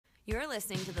You're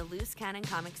listening to the Loose Cannon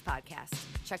Comics podcast.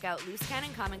 Check out Loose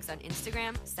Cannon Comics on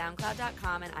Instagram,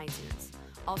 SoundCloud.com, and iTunes.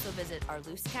 Also visit our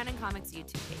Loose Cannon Comics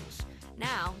YouTube page.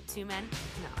 Now, two men...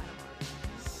 No, I don't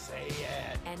want to. Say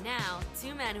it. And now,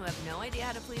 two men who have no idea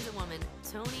how to please a woman,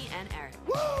 Tony and Eric.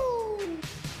 Woo!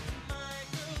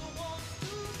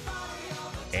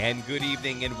 And good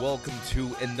evening and welcome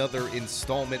to another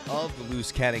installment of the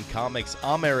Loose Cannon Comics.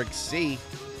 I'm Eric C.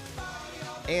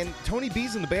 And Tony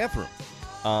B's in the bathroom.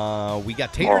 We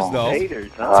got Taters, though.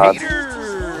 Taters.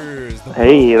 Taters!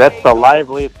 Hey, that's the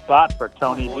liveliest spot for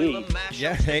Tony B.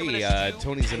 Yeah, hey,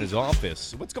 Tony's in his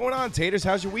office. What's going on, Taters?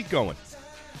 How's your week going?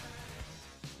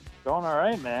 Going all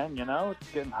right, man. You know,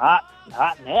 it's getting hot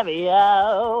and heavy.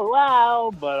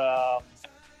 Wow. But,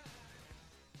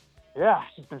 yeah,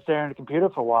 I've just been staring at the computer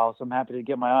for a while, so I'm happy to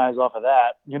get my eyes off of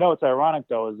that. You know what's ironic,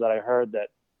 though, is that I heard that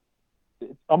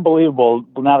it's unbelievable.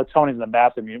 Well, now that Tony's in the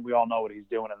bathroom, we all know what he's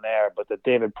doing in there, but that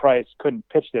David Price couldn't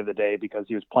pitch the other day because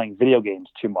he was playing video games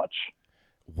too much.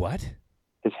 What?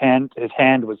 His hand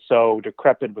was so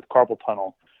decrepit with carpal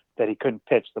tunnel that he couldn't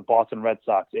pitch the Boston Red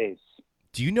Sox ace.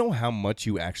 Do you know how much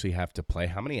you actually have to play?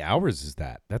 How many hours is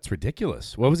that? That's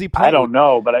ridiculous. What was he playing? I don't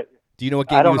know, but do you know what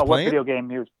game he was playing? What video game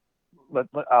he was.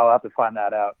 I'll have to find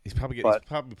that out. He's probably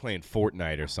playing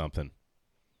Fortnite or something.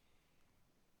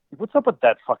 What's up with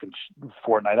that fucking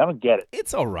Fortnite? I don't get it.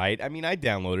 It's all right. I mean, I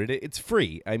downloaded it. It's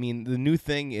free. I mean, the new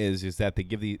thing is that they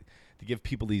give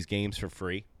people these games for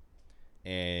free,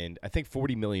 and I think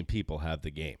 40 million people have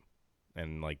the game,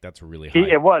 and like that's a really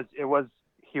high.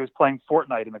 He was playing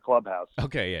Fortnite in the clubhouse.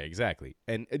 Okay, yeah, exactly.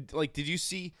 And like, did you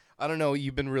see? I don't know.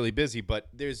 You've been really busy, but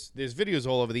there's videos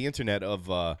all over the internet of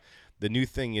the new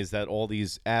thing is that all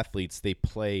these athletes they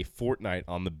play Fortnite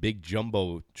on the big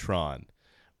jumbotron.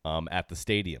 At the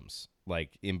stadiums,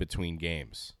 like in between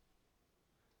games.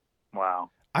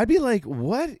 Wow. I'd be like,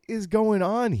 what is going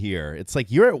on here? It's like,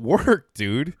 you're at work,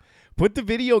 dude. Put the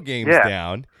video games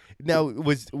down. Now,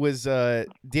 was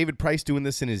David Price doing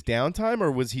this in his downtime,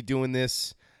 or was he doing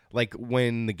this like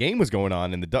when the game was going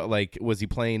on? Was he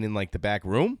playing in like the back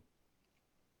room?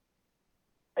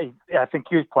 I think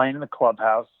he was playing in the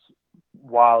clubhouse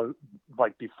while,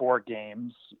 like, before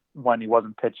games when he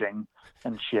wasn't pitching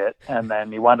and shit, and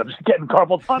then he wound up just getting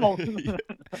carpal tunnel.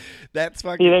 That's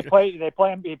fucking. They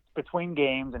play him between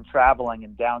games and traveling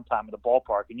and downtime at the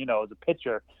ballpark. And as a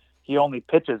pitcher, he only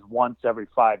pitches once every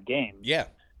 5 games. Yeah.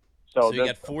 So you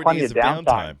got 4 days of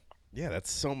downtime. Yeah,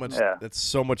 that's so much. Yeah. That's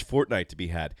so much Fortnite to be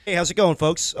had. Hey, how's it going,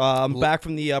 folks? I'm back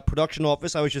from the production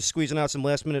office. I was just squeezing out some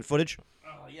last-minute footage.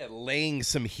 Oh yeah, laying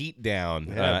some heat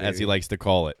down, as he likes to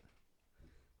call it.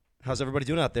 How's everybody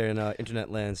doing out there in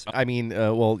internet lands? I mean,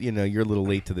 well, you're a little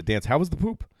late to the dance. How was the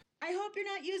poop? I hope you're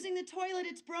not using the toilet.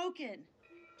 It's broken.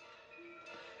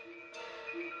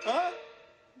 Huh?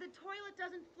 The toilet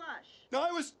doesn't flush. No, I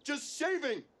was just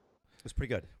shaving. It was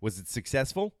pretty good. Was it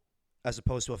successful? As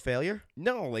opposed to a failure?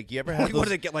 No, like you ever had What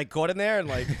did it get caught in there and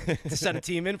to send a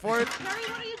team in for it? Harry,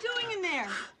 what are you doing in there?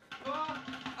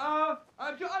 I'm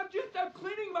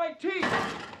cleaning my teeth.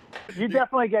 You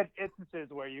definitely get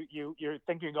instances where you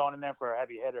think you're going in there for a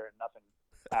heavy hitter and nothing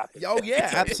happens. Oh yeah,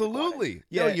 absolutely.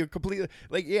 Yeah, you're completely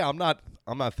like I'm not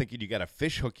thinking you got to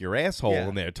fish hook your asshole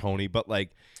in there, Tony. But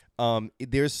like,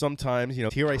 there's sometimes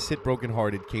here I sit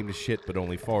brokenhearted, came to shit but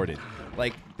only farted.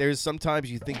 Like there's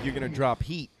sometimes you think you're gonna drop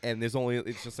heat and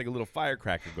it's just like a little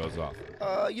firecracker goes off.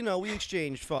 We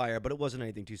exchanged fire, but it wasn't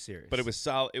anything too serious. But it was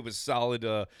solid. It was solid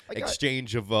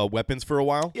exchange of weapons for a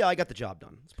while. Yeah, I got the job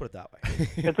done. Let's put it that way.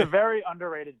 It's a very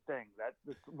underrated thing. That's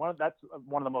one of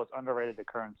the most underrated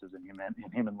occurrences in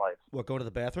human life. What, going to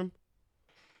the bathroom?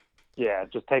 Yeah,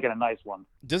 just taking a nice one.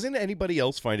 Doesn't anybody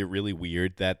else find it really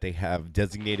weird that they have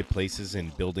designated places in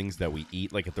buildings that we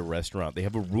eat, like at the restaurant? They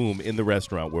have a room in the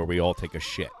restaurant where we all take a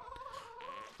shit.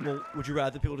 Well, would you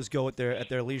rather people just go at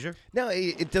their leisure? No,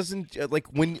 it doesn't.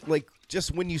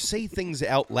 Just when you say things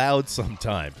out loud,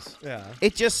 sometimes,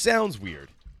 it just sounds weird.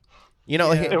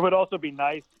 It would also be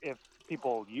nice if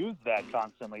people used that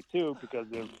constantly too, because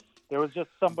there was just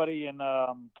somebody in a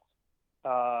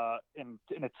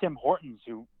Tim Hortons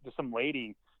there's some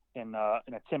lady in a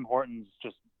Tim Hortons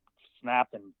just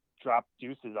snapped and dropped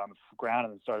juices on the ground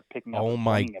and then started picking up. Oh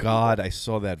my God, I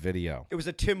saw that video. It was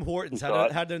a Tim Hortons. How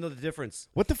did I know the difference?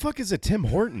 What the fuck is a Tim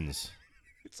Hortons?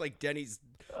 It's like Denny's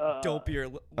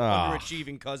dopier,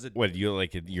 underachieving cousin. What, you're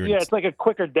like it's like a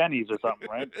quicker Denny's or something,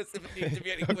 right?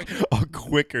 A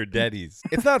quicker Denny's.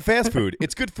 It's not fast food.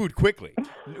 It's good food quickly.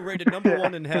 Rated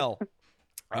 #1 in hell.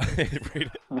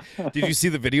 Did you see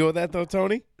the video of that though,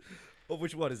 Tony? Well,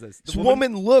 which one is this? This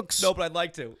woman looks. No, but I'd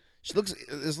like to.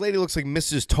 This lady looks like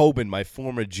Mrs. Tobin, my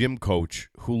former gym coach,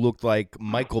 who looked like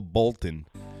Michael Bolton.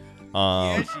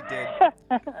 Yeah, she did.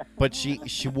 But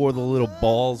she wore the little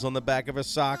balls on the back of her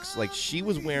socks. Like, she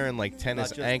was wearing like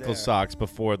tennis Not just ankle there. socks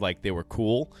before like they were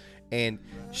cool, and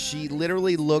she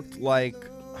literally looked like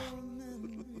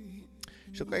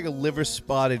a liver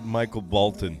spotted Michael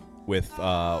Bolton with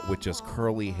just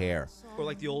curly hair. Or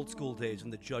like the old school days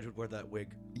when the judge would wear that wig.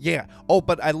 Yeah. Oh,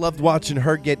 but I loved watching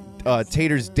her get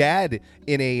Tater's dad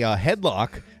in a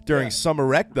headlock during Summer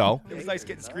Rec, though. It was nice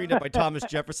getting screened at by Thomas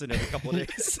Jefferson every couple of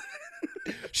days.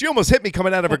 She almost hit me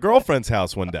coming out of her girlfriend's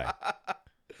house one day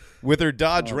with her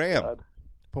Dodge Ram. God.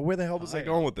 But where the hell was I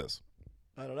going with this?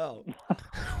 I don't know.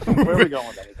 Where are we going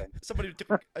with anything? Somebody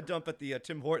took a dump at the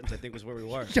Tim Hortons, I think was where we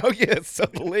were. Oh, yeah. So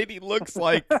the lady looks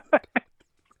like...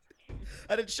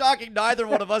 And it's shocking neither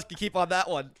one of us can keep on that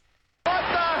one.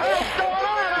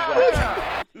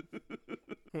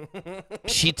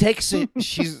 She takes it.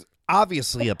 She's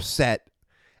obviously upset.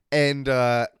 And she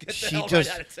hell right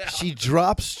just out of town. she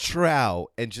drops trow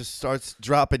and just starts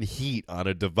dropping heat on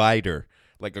a divider,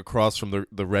 like across from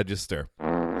the register.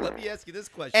 Let me ask you this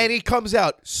question. And he comes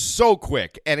out so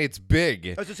quick, and it's big.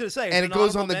 I was just going to say, and is it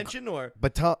goes on the mention or?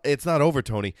 But it's not over,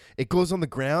 Tony. It goes on the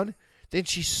ground. Then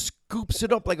she scoops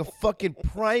it up like a fucking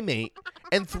primate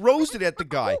and throws it at the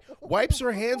guy. Wipes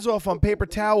her hands off on paper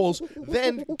towels,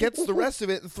 then gets the rest of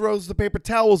it and throws the paper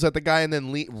towels at the guy, and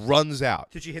then runs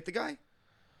out. Did she hit the guy?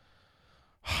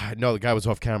 No, the guy was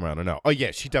off camera. I don't know. Oh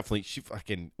yeah, she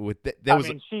fucking with there I was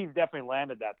mean, she definitely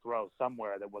landed that throw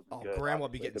somewhere that wasn't Oh, good. Graham will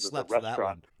be obviously, getting 'cause it's a slept for that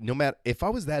restaurant. one. no matter if I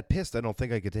was that pissed, I don't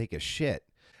think I could take a shit.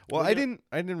 Well, I didn't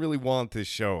really want this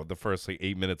show, the first like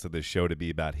 8 minutes of this show, to be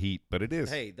about heat, but it is.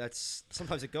 Hey, that's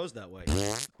sometimes it goes that way.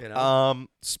 You know?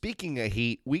 Speaking of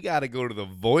heat, we got to go to the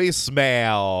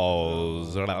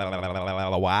voicemails.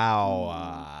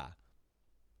 Wow.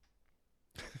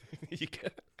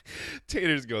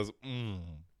 Taters goes,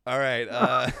 All right.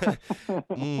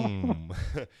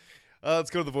 Let's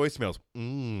go to the voicemails.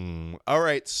 All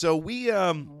right. So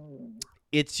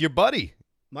it's your buddy,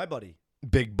 My buddy.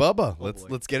 Big Bubba. Oh, boy.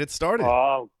 Let's get it started.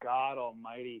 Oh God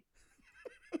Almighty!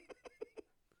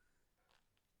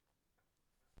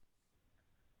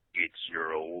 It's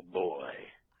your old boy.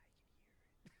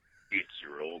 It's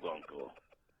your old uncle,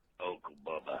 Uncle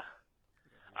Bubba.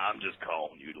 I'm just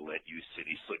calling you to let you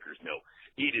city slickers know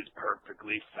it is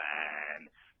perfectly fine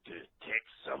to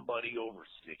text somebody over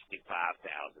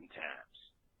 65,000 times.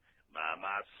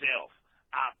 Myself,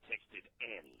 I've texted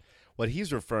Annie. What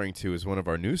he's referring to is one of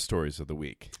our news stories of the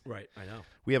week. Right, I know.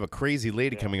 We have a crazy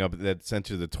lady coming up that's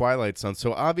entered the Twilight Zone.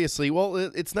 So obviously, well,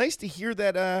 it's nice to hear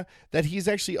that that he's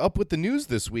actually up with the news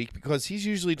this week, because he's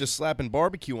usually just slapping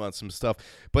barbecue on some stuff,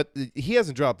 but he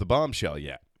hasn't dropped the bombshell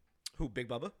yet. Who, Big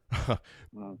Bubba?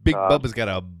 Big God. Bubba's got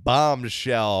a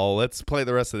bombshell. Let's play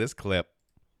the rest of this clip.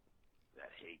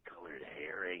 That hay-colored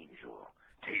hair angel,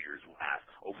 Tater's wife,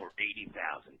 over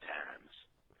 80,000 times.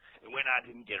 And when I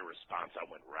didn't get a response, I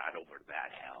went right over to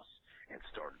that house and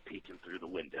started peeking through the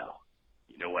window.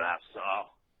 You know what I saw?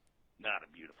 Not a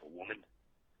beautiful woman,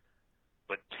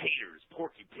 but Tater's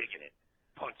porky pigging it,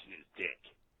 punching his dick.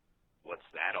 What's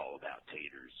that all about,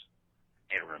 Taters?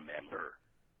 And remember,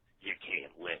 you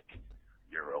can't lick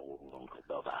your old Uncle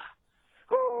Bubba.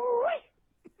 Hooray!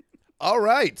 All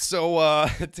right, so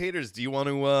Taters, do you want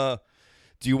to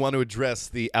address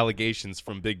the allegations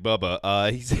from Big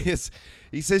Bubba?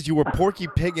 He says you were porky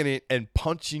pigging it and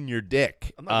punching your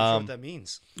dick. I'm not even sure what that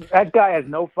means. That guy has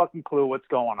no fucking clue what's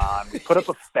going on. We put up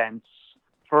a fence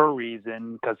for a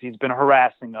reason because he's been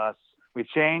harassing us. We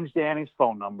changed Danny's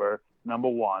phone number, number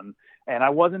one, and I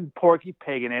wasn't porky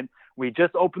pigging it. We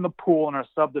just opened the pool in our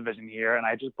subdivision here, and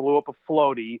I just blew up a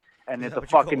floaty, and Is it's that a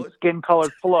what you fucking call it?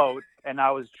 skin-colored float, and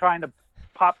I was trying to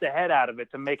pop the head out of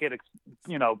it to make it,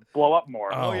 blow up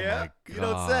more. Oh, yeah? my You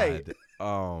don't say. God.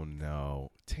 Oh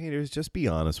no, Taters, just be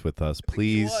honest with us,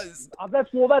 please.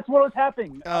 That's what was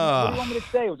happening. What do Ugh. you want me to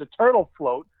say? It was a turtle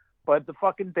float, but the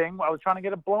fucking thing, I was trying to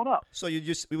get it blown up. So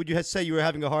would you say you were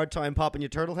having a hard time popping your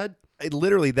turtle head?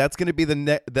 Literally, that's gonna be the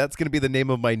name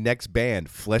of my next band,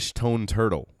 Flesh Tone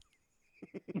Turtle.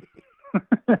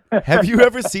 Have you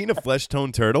ever seen a flesh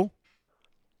tone turtle?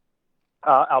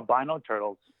 Albino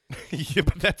turtles. Yeah,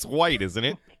 but that's white, isn't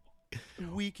it?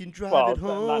 We can drive Well, it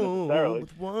not home necessarily.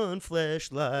 with one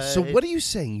flashlight. So what are you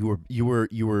saying? You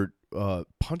were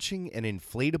punching an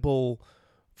inflatable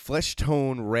flesh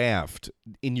tone raft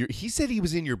in your. He said he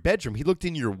was in your bedroom. He looked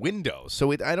in your window.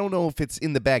 So I don't know if it's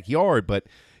in the backyard, but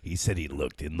he said he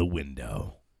looked in the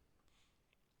window.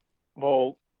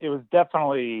 Well, it was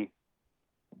definitely.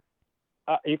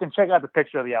 You can check out the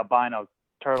picture of the albino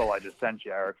turtle I just sent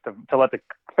you, Eric, to let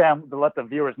the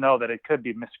viewers know that it could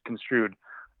be misconstrued.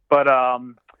 But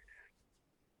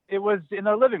it was in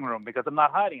their living room because I'm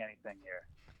not hiding anything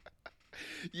here.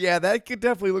 Yeah, that could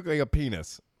definitely look like a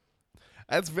penis.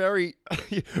 That's very.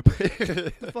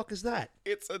 The fuck is that?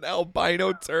 It's an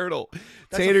albino turtle.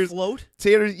 That's Taters, a float?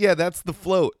 Taters, yeah, that's the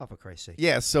float. Oh, for Christ's sake.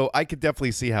 Yeah, so I could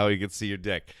definitely see how you could see your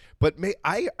dick. But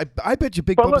I bet you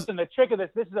Big But Bubba's. listen, the trick of this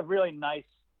is a really nice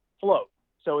float.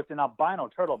 So it's an albino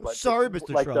turtle, but Sorry, it's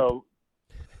Mr. like Trump. so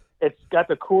it's got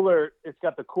the cooler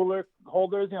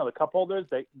holders, the cup holders,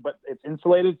 but it's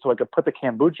insulated so I could put the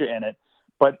kombucha in it.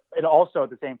 But it also at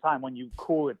the same time when you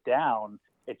cool it down,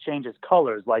 it changes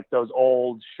colors like those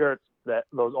old shirts,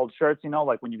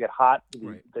 like when you get hot,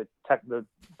 Right.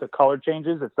 the color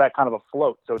changes. It's that kind of a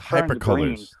float. So it turns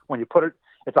green Hypercolors. when you put it.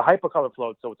 It's a hypercolor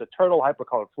float, so it's a turtle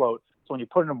hypercolor float. So when you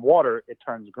put it in water, it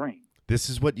turns green. This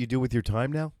is what you do with your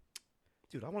time now?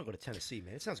 Dude, I want to go to Tennessee,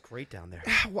 man. It sounds great down there.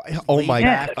 Oh my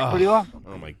Yeah, god! it's pretty awesome.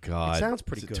 Oh my god! It sounds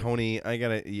pretty good. Tony,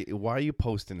 why are you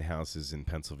posting houses in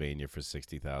Pennsylvania for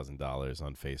 $60,000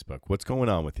 on Facebook? What's going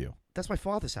on with you? That's my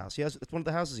father's house. It's one of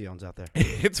the houses he owns out there.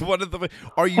 It's one of the.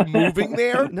 Are you moving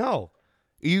there? No.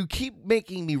 You keep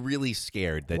making me really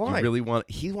scared that Why? you really want.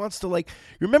 He wants to you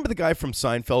remember the guy from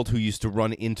Seinfeld who used to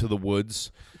run into the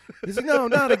woods? He's like, no,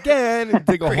 not again, and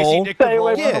dig a Crazy hole. Nick Stay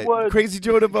away DeVoe. from the woods. Crazy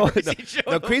Joe DeVoe. Crazy Joe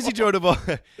no, Crazy Joe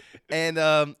DeVoe. And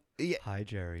yeah, Hi,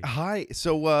 Jerry. hi.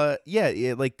 So are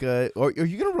you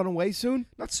gonna run away soon?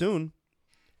 Not soon.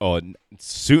 Oh,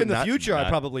 soon In the future, I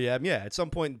probably am. Yeah, at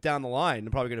some point down the line,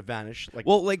 I'm probably going to vanish.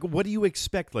 What do you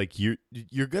expect? Like you're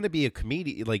gonna be a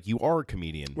comedian. Like you are a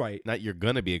comedian, Right. Not you're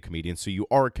gonna be a comedian. So you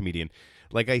are a comedian.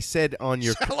 Like I said on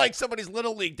your. sound like somebody's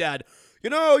little league dad.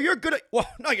 You're good at. Well,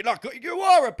 no, you're not good. You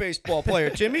are a baseball player,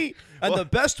 Jimmy, and the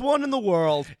best one in the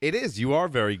world. It is. You are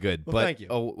very good. Well, but, thank you.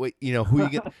 Oh, wait, who you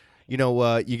get? You're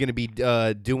going to be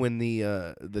doing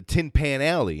the Tin Pan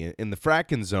Alley in the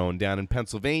fracking zone down in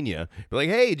Pennsylvania. Be like,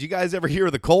 hey, did you guys ever hear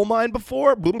of the coal mine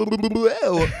before?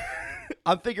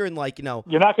 I'm figuring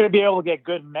You're not going to be able to get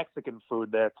good Mexican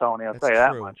food there, Tony. I'll That's tell you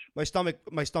that true. much. My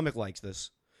stomach likes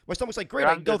this. My stomach's like, great.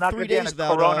 I can go There's not 3 gonna be days any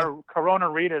without. Corona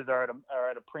readers are at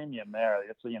a premium there.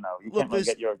 It's, you Look, can't really there's-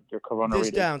 get your Corona There's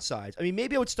readers. downsides. I mean,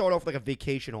 maybe I would start off like a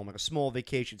vacation home, like a small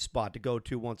vacation spot to go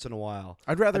to once in a while.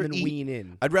 I'd rather and then eat. wean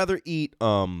in. I'd rather eat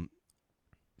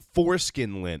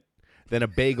foreskin lint than a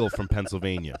bagel from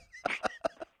Pennsylvania.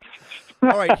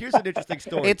 All right, here's an interesting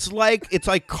story. It's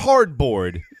like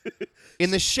cardboard in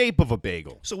the shape of a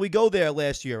bagel. So we go there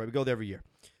last year. Right? We go there every year.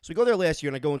 So we go there last year,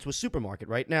 and I go into a supermarket.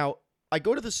 Right now, I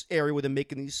go to this area where they're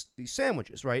making these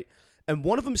sandwiches, right? And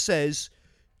one of them says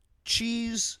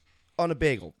cheese on a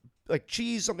bagel, like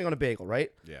cheese something on a bagel, right?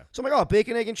 Yeah. So I'm like, oh,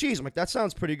 bacon, egg, and cheese. I'm like, that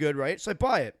sounds pretty good, right? So I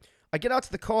buy it. I get out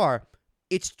to the car.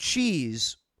 It's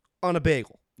cheese on a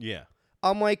bagel. Yeah.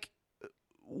 I'm like,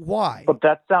 why? But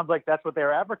that sounds like that's what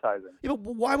they're advertising. Yeah,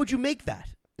 but why would you make that?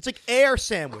 It's like air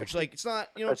sandwich. Like it's not,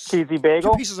 A cheesy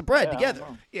bagel. 2 pieces of bread Yeah, together. I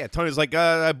don't know. Yeah, Tony's like,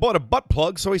 I bought a butt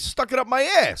plug, so he stuck it up my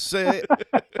ass. They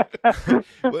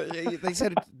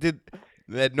said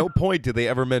at no point did they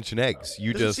ever mention eggs.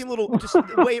 You Doesn't just seem a little, just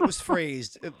the way it was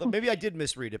phrased. Maybe I did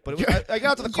misread it, but it was, I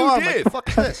got to the car. I'm did. like,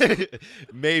 fuck is this?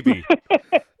 maybe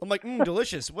I'm like,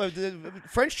 delicious. What, the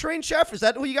French trained chef? Is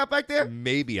that who you got back there?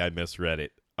 maybe I misread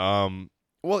it.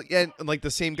 Well, yeah, and like the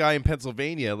same guy in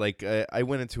Pennsylvania. Like I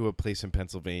went into a place in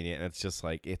Pennsylvania, and it's just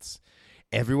like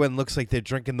everyone looks like they're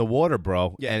drinking the water,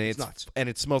 bro. Yeah, and it's nuts. and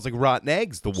it smells like rotten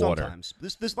eggs. The water. Sometimes.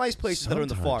 There's nice places that are in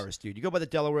the Sometimes. forest, dude. You go by the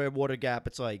Delaware Water Gap,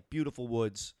 it's like beautiful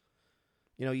woods.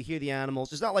 You know, you hear the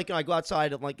animals. It's not like I go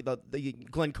outside at like the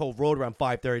Glen Cove Road around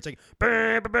 5:30. It's like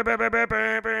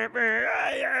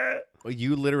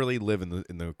You literally live in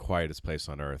the quietest place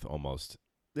on earth, almost.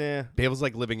 yeah. Babel's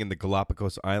like living in the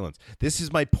Galapagos Islands. This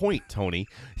is my point, Tony.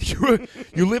 You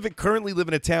currently live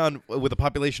in a town with a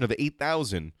population of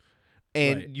 8,000,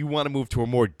 and Right. you want to move to a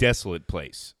more desolate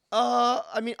place.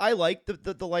 I mean, I like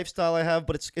the lifestyle I have,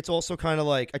 but it's also kind of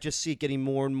like I just see it getting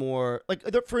more and more. Like,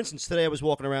 for instance, today I was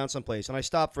walking around someplace and I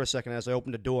stopped for a second as I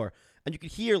opened a door, and you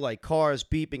could hear like cars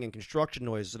beeping and construction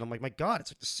noises, and I'm like, my God,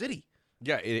 it's like the city.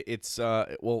 Yeah, it's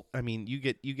well, I mean, you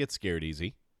get scared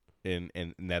easy, and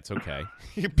that's okay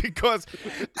because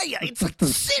it's like the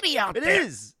city out It there.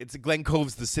 is. It's Glen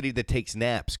Cove's the city that takes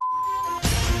naps.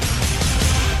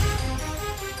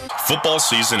 Football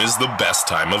season is the best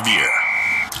time of year.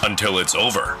 Until it's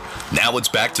over. Now it's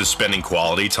back to spending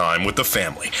quality time with the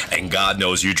family, and God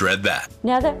knows you dread that.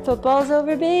 Now that football's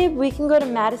over, babe, we can go to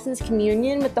Madison's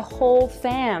Communion with the whole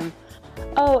fam.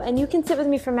 Oh, and you can sit with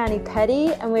me for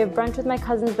mani-pedi, and we have brunch with my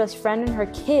cousin's best friend and her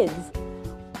kids.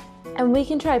 And we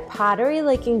can try pottery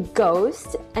like in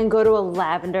Ghost and go to a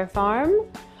lavender farm.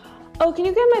 Oh, can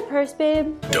you grab my purse,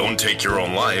 babe? Don't take your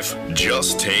own life,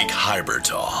 just take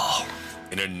Hybertol.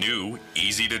 In a new,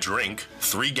 easy-to-drink,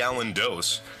 3-gallon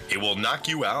dose, it will knock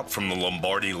you out from the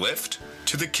Lombardi lift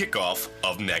to the kickoff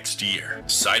of next year.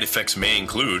 Side effects may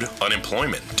include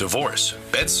unemployment, divorce,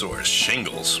 bed sores,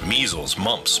 shingles, measles,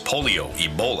 mumps, polio,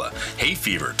 Ebola, hay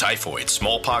fever, typhoid,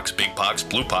 smallpox, big pox,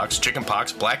 blue pox, chicken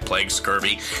pox, black plague,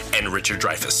 scurvy, and Richard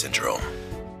Dreyfuss syndrome.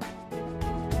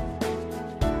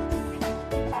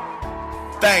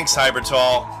 Thanks,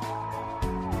 Hybertol.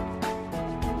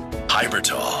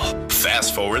 Hybertol.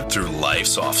 Fast forward through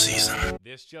life's off-season.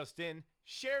 This just in,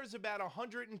 shares about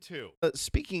 102.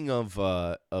 Speaking of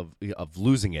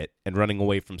losing it and running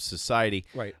away from society,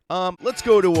 Right. Let's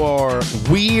go to our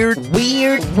weird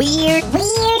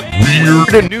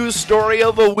news story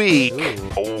of the week.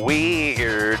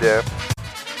 Weird.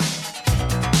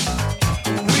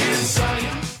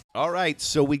 All right,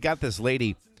 so we got this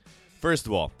lady. First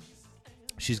of all,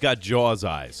 she's got Jaws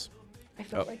eyes. I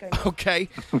felt like I Okay.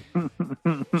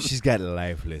 She's got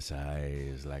lifeless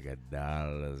eyes, like a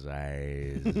doll's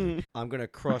eyes. I'm going to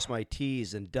cross my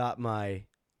T's and dot my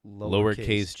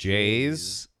Lowercase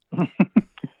J's.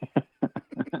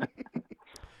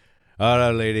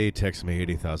 That lady texts me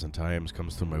 80,000 times,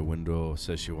 comes through my window,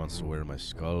 says she wants to wear my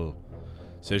skull,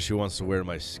 says she wants to wear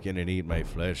my skin and eat my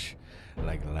flesh,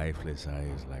 like lifeless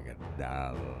eyes, like a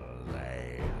doll's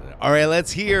eyes. All right,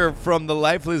 let's hear from the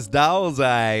lifeless doll's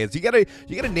eyes. You got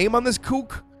a name on this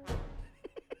kook?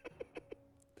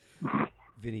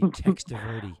 Vinny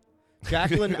Textaverdi.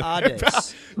 Jacqueline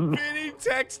Ades. Vinny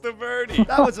Textaverdi.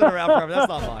 That one's been around forever. That's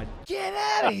not mine. Get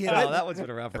out of here. No, that one's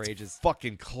been around for ages.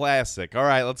 Fucking classic. All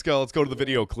right, let's go. Let's go to the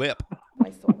video clip. my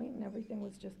soulmate and everything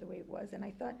was just the way it was. And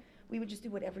I thought we would just do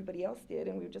what everybody else did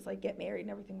and we would just like get married and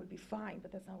everything would be fine.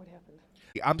 But that's not what happened.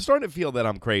 I'm starting to feel that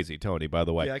I'm crazy, Tony, by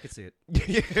the way. Yeah, I can see it.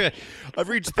 Yeah, I've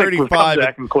reached I think we've 35. come to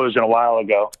that conclusion a while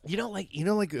ago. You know,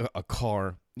 like a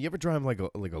car. You ever drive like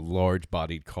a large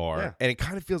bodied car, Yeah. and it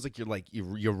kind of feels like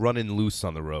you're running loose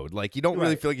on the road. Like you don't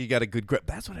really Right. feel like you got a good grip.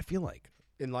 That's what I feel like.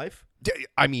 In life?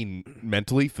 I mean,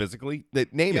 mentally, physically, name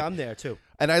it. Yeah, I'm there too.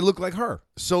 And I look like her.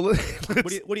 So What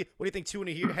do you think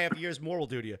 2.5 years more will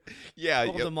do to you? yeah,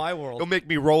 Welcome to my world. It'll make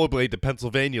me rollerblade to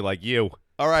Pennsylvania like you.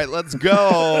 All right, let's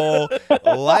go.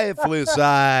 Lifeless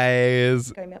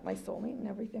eyes. I met my soulmate and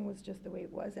everything was just the way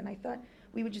it was. And I thought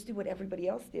we would just do what everybody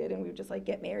else did and we would just like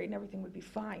get married and everything would be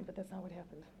fine. But that's not what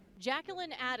happened.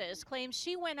 Jacqueline Addis claims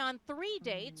she went on 3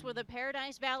 dates with a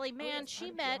Paradise Valley man she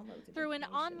met through an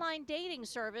online dating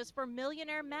service for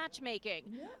millionaire matchmaking.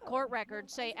 Court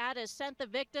records say Addis sent the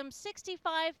victim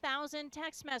 65,000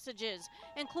 text messages,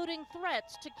 including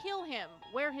threats to kill him,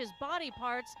 wear his body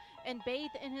parts, and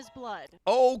bathe in his blood.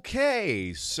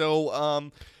 Okay, so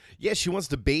yeah, she wants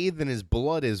to bathe in his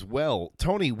blood as well.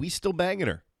 Tony, we still banging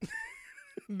her.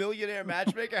 Millionaire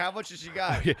matchmaker? How much has she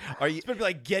got? Are you? It's gonna be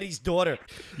like Getty's daughter.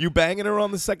 You banging her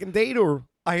on the second date, or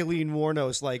Eileen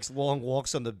Wuornos likes long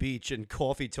walks on the beach and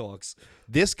coffee talks.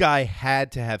 this guy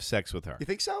had to have sex with her? You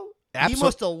think so? Absolute- He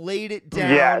must have laid it down.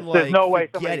 Yes, like, there's no way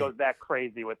forget somebody it. goes that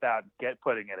crazy without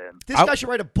putting it in. This guy should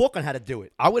write a book on how to do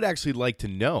it. I would actually like to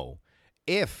know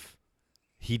if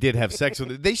he did have sex with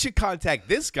her. They should contact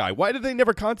this guy. Why did they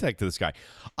never contact this guy?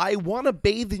 I want to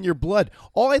bathe in your blood.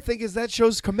 All I think is that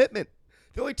shows commitment.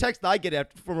 The only text I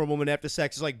get from a woman after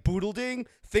sex is like, boodle ding,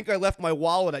 think I left my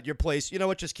wallet at your place. You know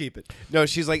what? Just keep it. No,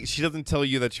 she's like, she doesn't tell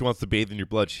you that she wants to bathe in your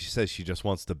blood. She says she just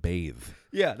wants to bathe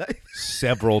Yeah.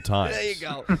 several times. There you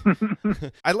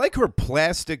go. I like her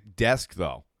plastic desk,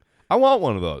 though. I want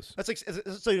one of those. That's like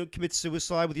so you don't commit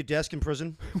suicide with your desk in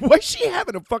prison. Why is she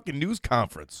having a fucking news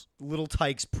conference? Little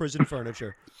Tykes prison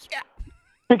furniture.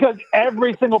 Because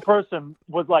every single person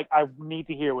was like, I need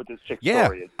to hear what this chick's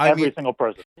story is. Every single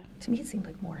person. To me, it seemed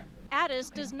like more. Addis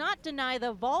does not deny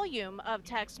the volume of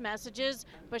text messages,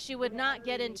 but she would not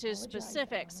get into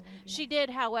specifics. She did,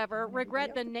 however,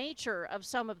 regret the nature of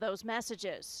some of those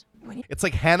messages. It's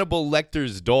like Hannibal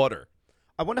Lecter's daughter.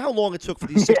 I wonder how long it took for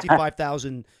these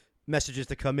 65,000 messages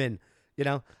to come in. You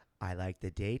know, I like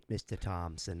the date, Mr.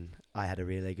 Thompson. I had a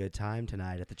really good time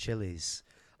tonight at the Chili's.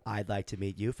 I'd like to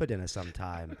meet you for dinner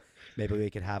sometime. Maybe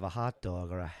we could have a hot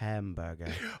dog or a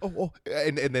hamburger. Oh,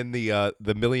 and then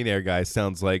the millionaire guy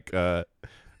sounds like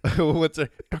what's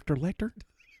it, Dr. Lecter?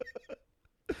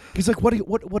 He's like, what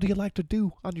do you like to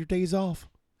do on your days off?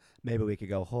 Maybe we could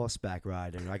go horseback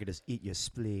riding. Or I could just eat your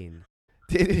spleen.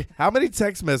 How many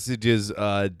text messages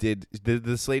did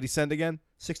this lady send again?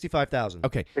 65,000.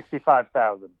 Okay,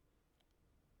 65,000.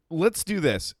 let's do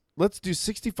this. Let's do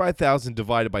 65,000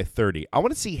 divided by 30. I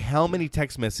want to see how many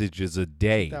text messages a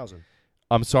day. 1,000.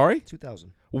 I'm sorry?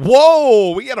 2000.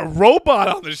 Whoa, we got a robot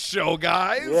on the show,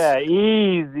 guys. Yeah,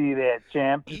 easy there,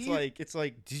 champ. It's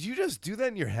like. Did you just do that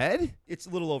in your head? It's a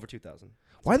little over 2000.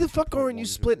 Why the fuck aren't you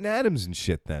splitting atoms and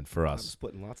shit then for I'm us?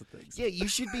 splitting lots of things. Yeah, you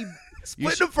should be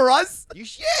Splitting them for us? You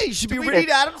should be. Do we need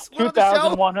Adams? What on the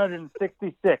show?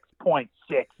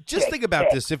 2,166.6. Just think about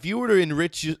this: if you were to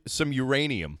enrich some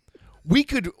uranium, we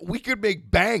could make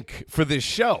bank for this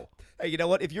show. Hey, you know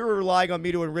what? If you were relying on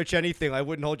me to enrich anything, I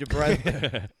wouldn't hold your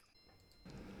breath.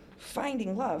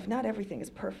 Finding love, not everything is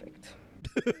perfect.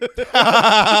 Get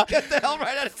the hell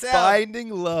right out of town.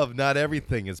 Finding love, not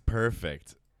everything is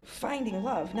perfect. Finding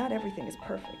love, not everything is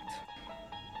perfect.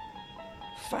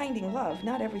 Finding love,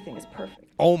 not everything is perfect.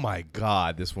 Oh my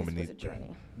God, this woman This was a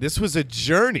journey. This was a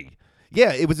journey.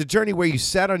 Yeah, it was a journey where you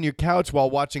sat on your couch while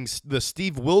watching the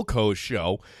Steve Wilkos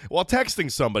show while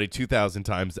texting somebody 2,000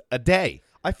 times a day.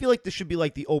 I feel like this should be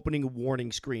like the opening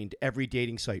warning screen to every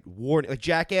dating site. Warning, like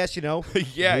Jackass, you know?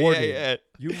 Yeah, warning. yeah.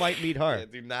 You might meet her. Yeah,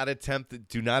 do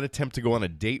not attempt to go on a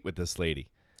date with this lady.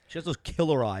 She has those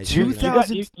killer eyes. You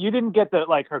didn't get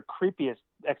the her creepiest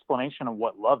explanation of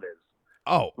what love is.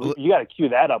 Oh, you got to cue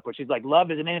that up. Where she's like,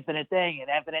 "Love is an infinite thing, and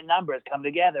infinite numbers come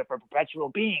together for perpetual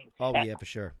being." Oh yeah, for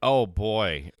sure. Oh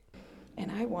boy.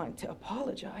 And I want to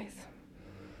apologize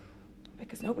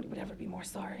because nobody would ever be more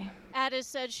sorry. Addis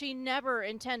said she never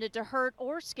intended to hurt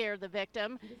or scare the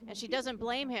victim, and she doesn't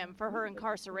blame him for her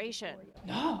incarceration.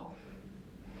 No.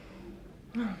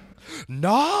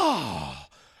 No.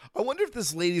 I wonder if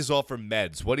this lady's off her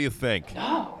meds. What do you think?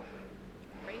 No.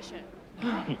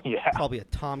 Yeah. Probably a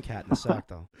tomcat in the sack,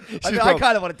 though. She's I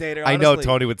kind of want to date her, I know honestly.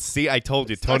 Tony would see. I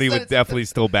told you, Tony would definitely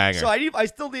still bang her. So I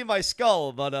still need my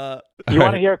skull, but You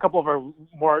want to hear a couple of her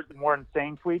more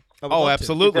insane tweets? Oh,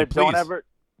 absolutely, She said, please.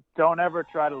 Don't ever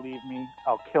try to leave me.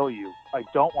 I'll kill you. I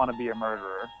don't want to be a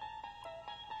murderer.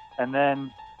 And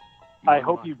then, I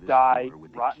hope you die,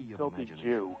 rotten, filthy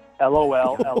Jew.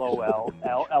 LOL, LOL,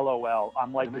 LOL.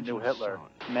 I'm like the new Hitler.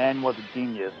 Man was a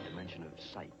genius.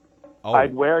 Oh.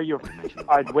 I'd wear your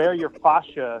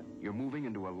fascia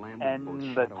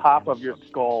and the top of your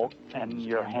skull and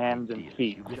your hands and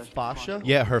feet. Fascia?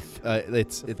 Yeah, her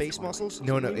it's face muscles?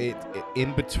 No, it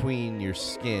in between your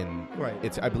skin.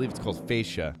 Right. I believe it's called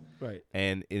fascia. Right.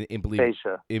 And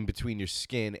Fascia. in between your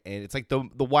skin, and it's like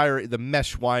the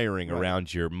mesh wiring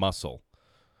around your muscle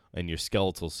and your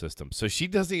skeletal system. So she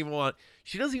doesn't even want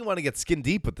to get skin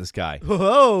deep with this guy.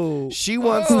 Whoa. She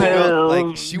wants to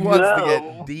go to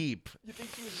get deep. You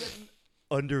think she was getting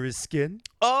under his skin?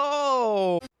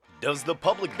 Oh. Does the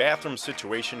public bathroom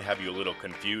situation have you a little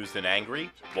confused and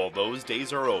angry? Well, those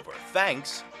days are over.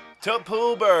 Thanks to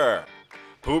Poober.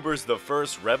 Poober's the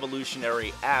first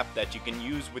revolutionary app that you can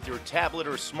use with your tablet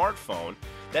or smartphone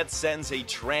that sends a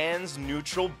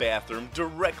trans-neutral bathroom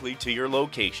directly to your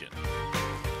location.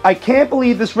 I can't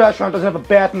believe this restaurant doesn't have a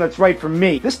bathroom that's right for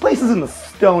me. This place is in the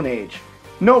Stone Age.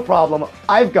 No problem,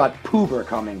 I've got Poober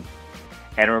coming.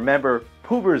 And remember,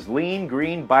 Poober's lean,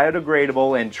 green,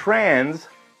 biodegradable, and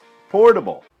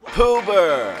trans-portable.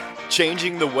 Poober,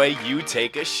 changing the way you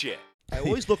take a shit. I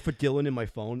always look for Dylan in my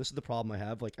phone. This is the problem I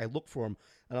have. Like, I look for him,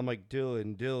 and I'm like,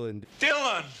 Dylan. Dylan,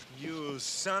 you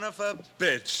son of a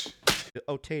bitch.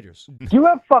 Oh, taters. You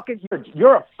have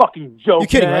you're a fucking joke, You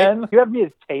kidding, man. right? You have me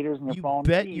as taters in your phone.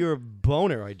 Bet you're a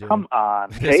boner, I do. Come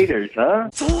on. Taters, huh?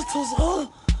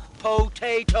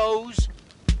 Potatoes.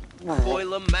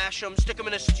 Boil them, mash them, stick them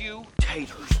in a stew.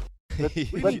 Taters.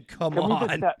 Come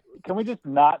Can we just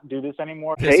not do this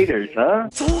anymore? Taters, huh?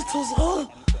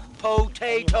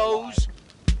 Potatoes.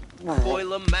 Boil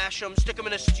them, mash them, stick them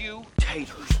in a stew.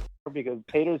 Taters. Because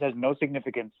taters has no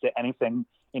significance to anything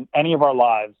in any of our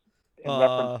lives in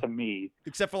reference to me.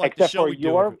 Except for like the show we do.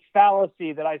 your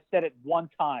fallacy that I said it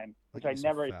one time, which I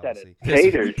never said it.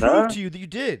 Taters, huh? Prove to you that you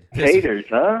did. Taters,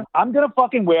 huh? I'm gonna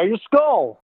fucking wear your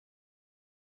skull.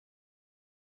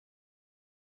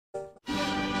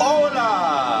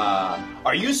 Hola!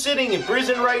 Are you sitting in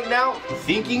prison right now,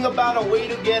 thinking about a way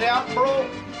to get out, bro?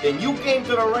 Then you came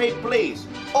to the right place.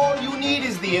 All you need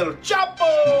is the El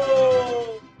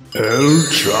Chapo! El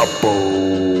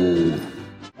Chapo.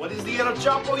 What is the El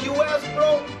Chapo, you ask,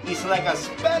 bro? It's like a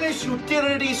Spanish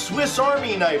utility Swiss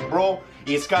Army knife, bro.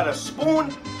 It's got a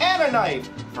spoon and a knife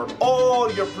for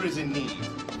all your prison needs.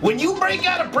 When you break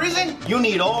out of prison, you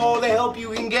need all the help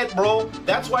you can get, bro.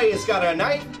 That's why it's got a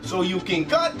knife so you can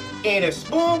cut and a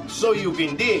spoon so you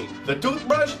can dig. The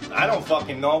toothbrush, I don't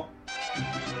fucking know.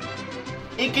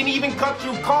 It can even cut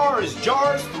through cars,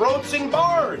 jars, throats, and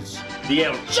bars. The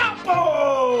El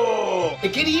Chapo!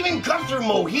 It can even cut through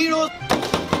mojitos,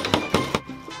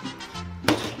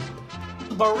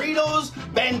 burritos,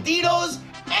 banditos,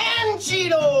 and and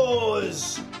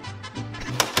Cheetos!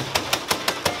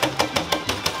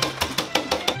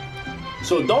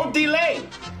 So don't delay.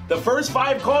 The first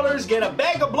 5 callers get a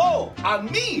bag of blow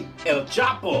on me, El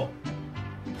Chapo.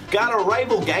 Got a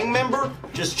rival gang member?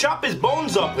 Just chop his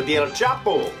bones up with the El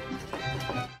Chapo.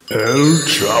 El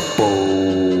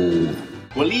Chapo.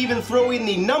 We'll even throw in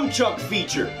the nunchuck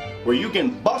feature, where you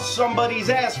can bust somebody's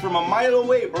ass from a mile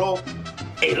away, bro.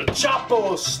 El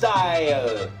Chapo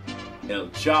style. El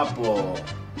Chapo.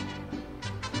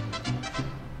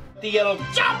 The El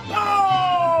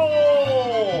Chapo!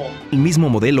 El mismo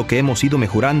modelo que hemos ido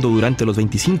mejorando durante los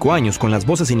 25 años con las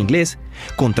voces en inglés,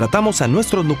 contratamos a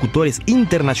nuestros locutores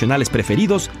internacionales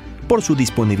preferidos por su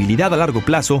disponibilidad a largo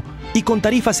plazo y con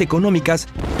tarifas económicas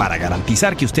para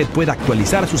garantizar que usted pueda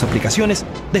actualizar sus aplicaciones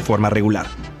de forma regular.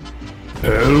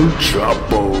 El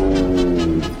Chapo.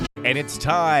 And it's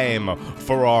time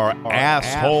for our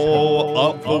asshole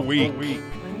of the week. I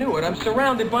knew it. I'm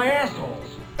surrounded by assholes.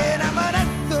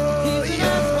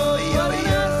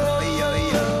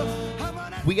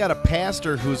 We got a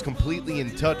pastor who's completely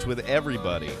in touch with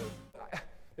everybody.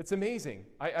 It's amazing.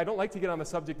 I don't like to get on the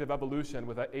subject of evolution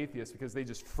with atheists because they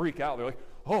just freak out. They're like,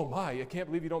 oh my, I can't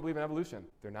believe you don't believe in evolution.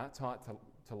 They're not taught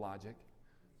to logic.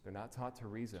 They're not taught to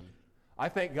reason. I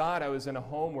thank God I was in a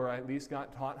home where I at least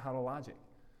got taught how to logic.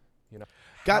 You know,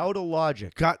 How to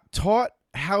logic. Got taught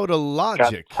how to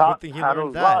logic. Got taught how to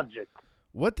logic.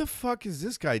 What the fuck is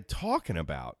this guy talking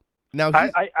about? Now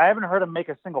I haven't heard him make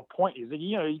a single point. He's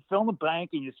you fill in the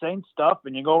blank and you're saying stuff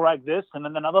and you go like this and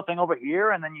then another thing over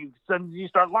here and then you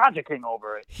start logicking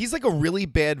over it. he's like a really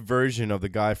bad version of the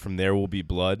guy from There Will Be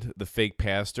Blood, the fake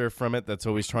pastor from it that's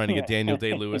always trying to get Daniel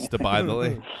Day-Lewis to buy the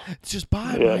land. Just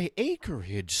buy my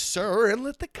acreage, sir, and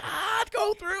let the God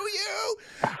go through you.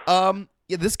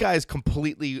 Yeah, this guy is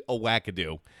completely a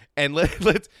wackadoo. And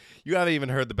let's you haven't even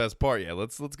heard the best part yet.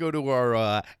 Let's go to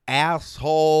our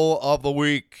asshole of the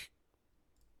week.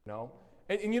 No.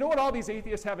 And you know what all these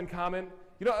atheists have in common?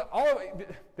 You know,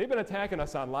 they've been attacking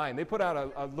us online. They put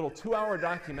out a little 2-hour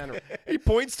documentary. He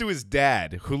points to his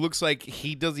dad, who looks like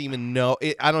he doesn't even know.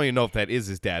 I don't even know if that is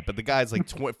his dad, but the guy's like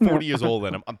 40 years old,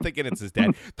 and I'm thinking it's his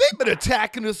dad. They've been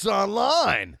attacking us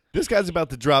online. This guy's about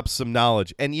to drop some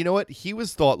knowledge, and you know what? He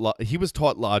was taught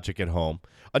logic at home.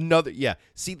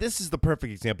 See, this is the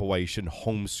perfect example why you shouldn't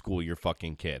homeschool your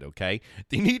fucking kid, okay?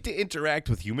 They need to interact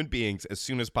with human beings as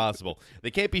soon as possible.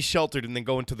 They can't be sheltered and then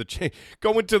go into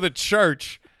the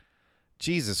church.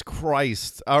 Jesus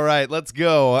Christ. All right, let's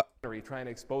go. Trying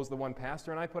to expose the one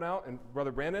pastor and I put out, and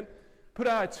Brother Brandon put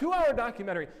out a 2-hour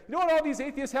documentary. You know what all these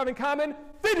atheists have in common?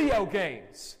 Video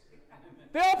games.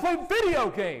 They all play video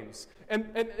games. And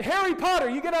Harry Potter,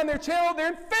 you get on their channel, they're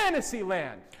in fantasy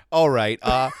land. All right,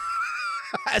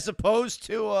 as opposed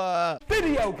to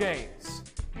video games.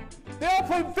 They all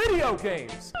play video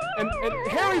games. And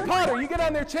Harry Potter, you get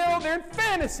on their channel, they're in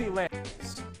fantasy land.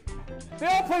 They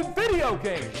all play video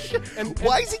games. And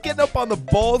why is he getting up on the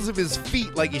balls of his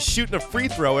feet like he's shooting a free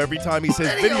throw every time he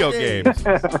says video games?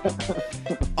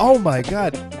 Oh my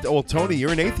God. Well, Tony,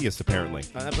 you're an atheist apparently.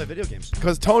 I play video games.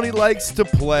 Because Tony likes to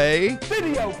play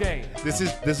video games. This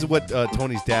is what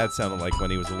Tony's dad sounded like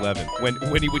when he was 11.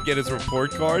 When he would get his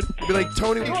report card, he'd be like,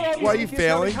 Tony, why are you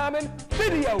failing?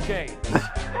 Video games.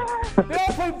 They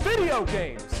all play video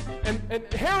games. And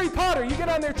Harry Potter, you get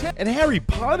on their channel. And Harry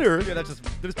Potter? Yeah, that just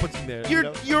puts him there.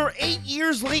 You're 8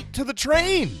 years late to the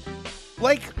train.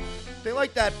 Like, they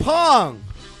like that Pong.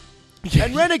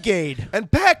 And Renegade.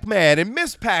 And Pac-Man and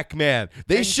Miss Pac-Man.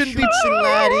 They shouldn't be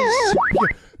laddies.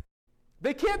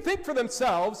 They can't think for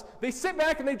themselves. They sit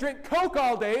back and they drink Coke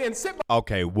all day and sit.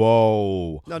 Okay,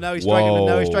 whoa. No, now he's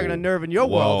striking a nerve in your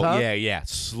world, huh? Yeah.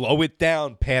 Slow it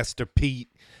down, Pastor Pete.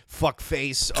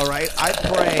 Fuckface. All right, I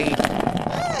pray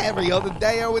every other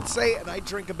day, I would say, and I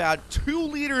drink about 2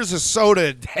 liters of soda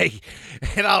a day,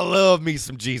 and I love me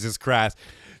some Jesus Christ.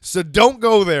 So don't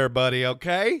go there, buddy.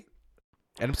 Okay.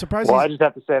 And I'm surprised. Well, I just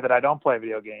have to say that I don't play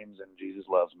video games, and Jesus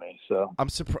loves me. So I'm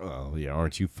surprised. Oh yeah,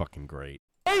 aren't you fucking great?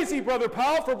 Crazy, Brother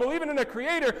Powell, for believing in a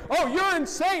creator. Oh, you're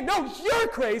insane. No, you're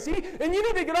crazy, and you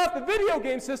need to get off the video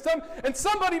game system, and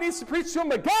somebody needs to preach to them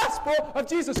the gospel of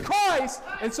Jesus Christ,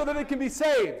 and so that they can be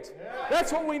saved.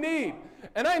 That's what we need.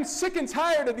 And I'm sick and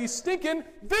tired of these stinking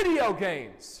video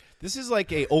games. This is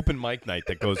like a open mic night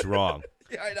that goes wrong.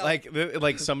 Yeah, I know.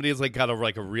 Like somebody has got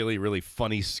a really, really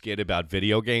funny skit about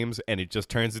video games, and it just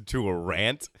turns into a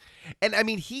rant. And I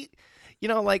mean,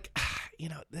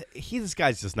 this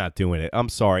guy's just not doing it. I'm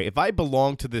sorry. If I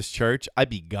belonged to this church, I'd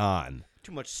be gone.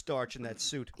 Too much starch in that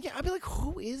suit. Yeah, I'd be like,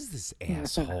 who is this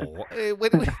asshole?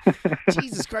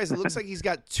 Jesus Christ, it looks like he's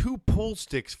got 2 pool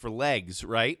sticks for legs,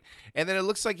 right? And then it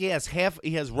looks like he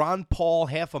has Ron Paul,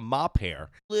 half a mop hair.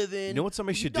 Living. You know what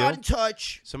somebody should do? Not in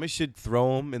touch. Somebody should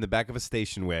throw him in the back of a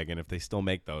station wagon if they still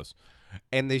make those.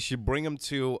 And they should bring him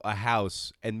to a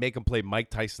house and make him play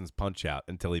Mike Tyson's Punch-Out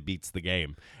until he beats the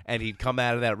game. And he'd come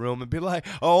out of that room and be like,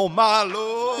 oh, my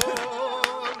Lord,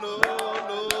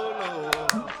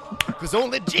 because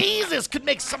only Jesus could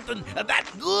make something that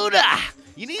good.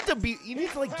 You need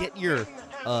to like get your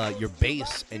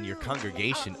base and your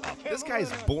congregation up. This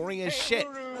guy's boring as shit.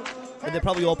 And they're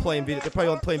probably all playing video. They're probably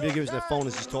all playing video games, and their phone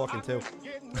is just talking too.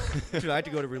 Dude, I had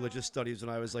to go to religious studies when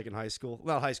I was like in high school.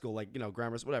 Not high school, like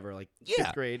grammar, whatever, like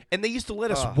 5th grade. And they used to let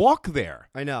us walk there.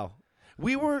 I know.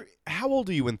 We were. How old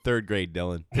are you in 3rd grade,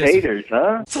 Dylan? Taters,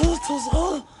 huh?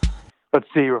 Let's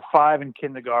see. You were 5 in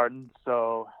kindergarten,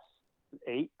 so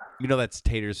 8. You know that's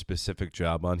Tater's specific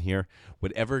job on here.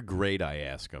 Whatever grade I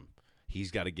ask him,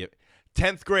 he's got to give.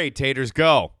 10th grade, Taters,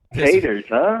 go. Taters,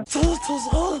 huh?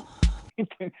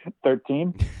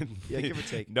 13. Yeah, give or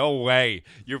take. No way.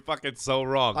 You're fucking so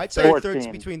wrong. I'd say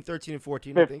between 13 and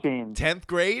 14. 15. I think. 10th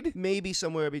grade? Maybe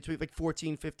somewhere between like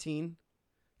 14, 15.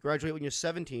 Graduate when you're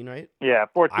 17, right? Yeah,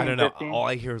 14, I don't know. 15. All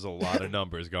I hear is a lot of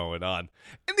numbers going on.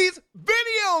 And these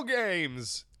video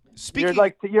games. You're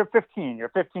 15. You're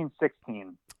 15,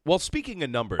 16. Well, speaking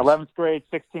of numbers. 11th grade,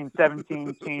 16,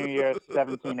 17, senior year,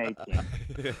 17,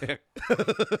 18.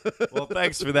 Well,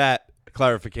 thanks for that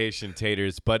clarification,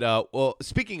 Taters. But, well,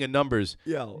 speaking of numbers,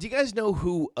 do you guys know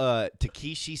who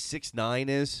Takeshi 6ix9ine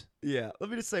is? Yeah. Let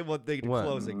me just say one thing in What?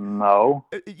 closing. No.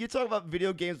 You talk about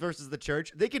video games versus the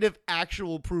church. They could have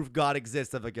actual proof God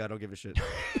exists. I'm like, I don't give a shit.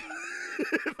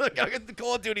 Like, I'll get the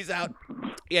Call of Duty's out.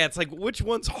 Yeah, it's like, which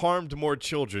one's harmed more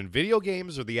children, video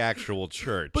games or the actual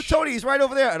church? But Tony, he's right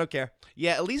over there. I don't care.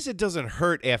 Yeah, at least it doesn't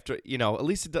hurt after, at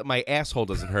least my asshole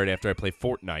doesn't hurt after I play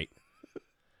Fortnite.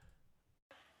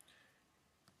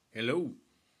 Hello.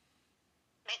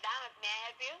 McDonald's, may I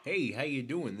help you? Hey, how you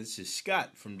doing? This is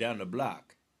Scott from down the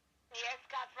block. Yes,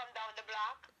 Scott from down the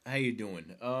block. How you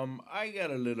doing? I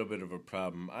got a little bit of a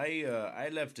problem. I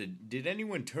left did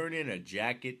anyone turn in a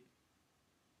jacket?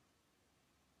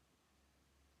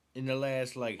 In the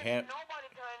last half. Nobody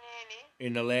turned any.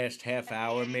 In the last half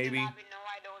hour, maybe. No,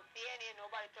 I don't see any.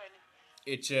 Nobody turned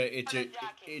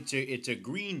any. It's a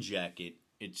green jacket.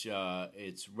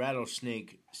 It's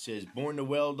rattlesnake, says Born to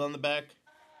Weld on the back.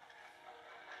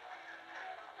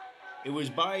 It was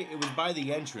by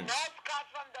the entrance. No, Scott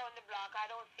from down the block. I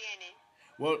don't see any.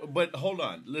 Well, but hold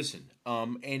on, listen.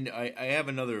 And I have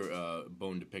another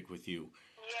bone to pick with you.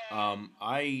 Yeah.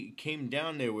 I came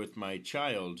down there with my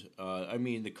child.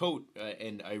 The coat,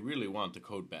 and I really want the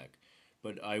coat back.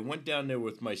 But I went down there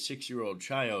with my 6-year-old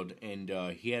child, and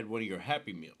he had one of your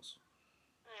Happy Meals.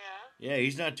 Yeah. Yeah,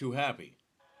 he's not too happy.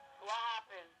 What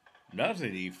happened?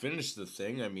 Nothing. He finished the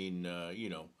thing.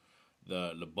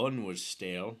 The bun was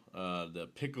stale. The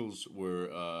pickles were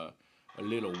a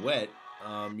little wet.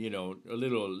 A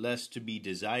little less to be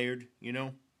desired. It's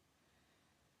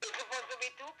supposed to be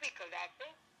 2 pickles, that's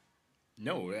it?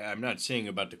 No, I'm not saying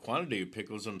about the quantity of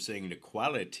pickles. I'm saying the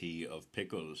quality of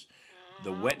pickles.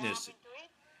 The wetness.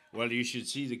 Well, you should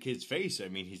see the kid's face.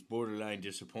 He's borderline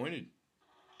disappointed.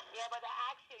 Yeah, but I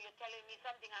asked you. You're telling me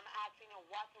something. I'm asking you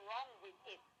what's wrong with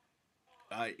it.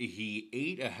 He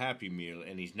ate a Happy Meal,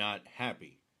 and he's not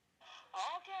happy.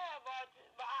 Okay, but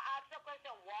I asked a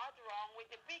question. What's wrong with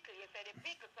the pickle? You said the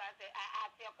pickle, so I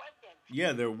asked you a question.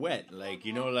 Yeah, they're wet.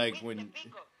 When...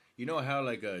 You know how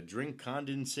a drink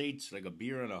condensates like a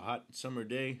beer on a hot summer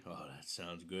day? Oh, that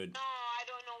sounds good. No, I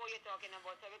don't know what you're talking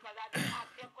about, sir, because I just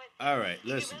asked you a question. All right,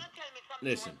 listen. If you're going to tell me something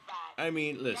listen. was bad,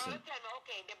 Listen. You tell me,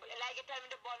 okay, like you tell me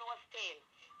the bun was stale.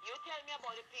 You tell me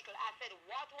about the pickle. I said,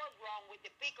 what was wrong with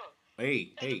the pickle?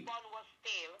 Hey. The bun was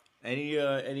stale.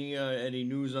 Any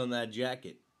news on that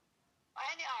jacket?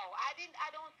 Anyhow,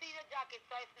 I don't see the jacket,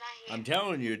 so it's not here. I'm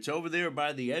telling you, it's over there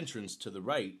by the entrance to the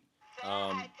right. Sir, I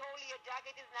told you your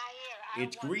jacket is not here.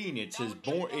 It's green. It says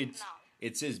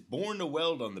It says Born to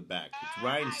Weld on the back. It's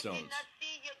rhinestones. I did not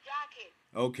see your jacket.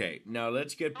 Okay, now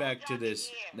let's get back to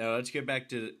this. Now let's get back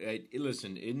to.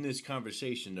 Listen, in this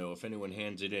conversation, though, if anyone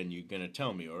hands it in, you're gonna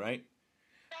tell me, all right?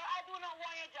 Sir, I do not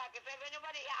want your jacket. If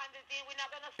anybody hands it in, we're not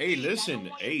gonna see Hey, it. listen, I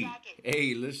don't want your jacket.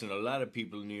 hey, listen. A lot of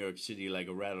people in New York City like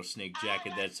a rattlesnake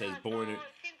jacket that says Born.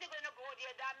 Since you're gonna go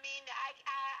there, that means I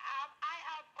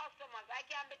have customers. I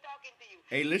can't be talking to you.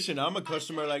 Hey, listen, I'm a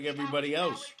customer like everybody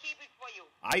else. I will keep it for you.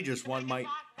 I just want my.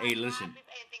 Hey, listen. If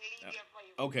anything, leave here for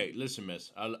you. Okay, listen,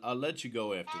 miss. I'll let you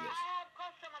go after this. I have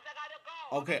customers. I gotta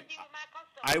go. Okay. I'm gonna deal with my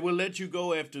customers. I will let you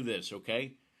go after this,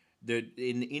 okay?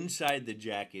 Inside the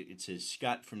jacket, it says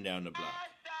Scott from down the block.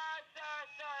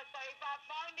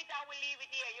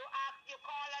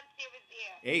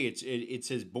 Hey, it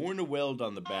says Born to Weld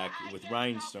on the back with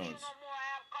rhinestones.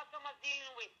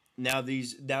 Now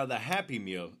the Happy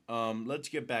Meal. Let's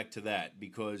get back to that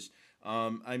because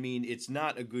I mean it's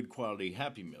not a good quality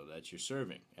Happy Meal that you're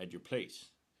serving at your place.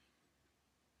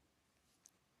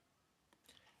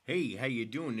 Hey, how you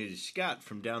doing? It is Scott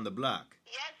from down the block.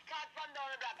 Yes, Scott from down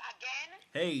the block.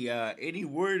 Again? Hey, any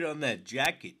word on that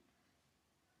jacket?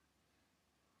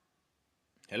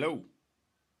 Hello?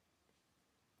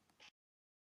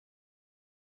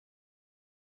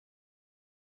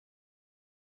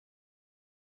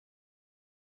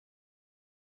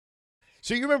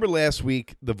 So you remember last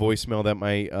week the voicemail that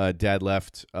my dad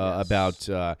left about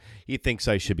he thinks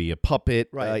I should be a puppet.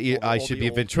 Right. I should be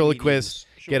a ventriloquist,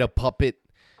 get a puppet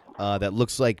that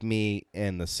looks like me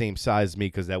and the same size as me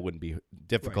because that wouldn't be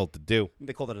difficult to do.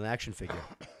 They call that an action figure.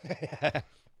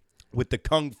 With the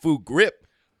kung fu grip.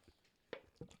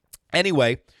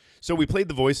 Anyway, so we played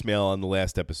the voicemail on the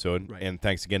last episode, and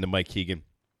thanks again to Mike Keegan.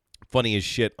 Funny as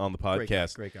shit on the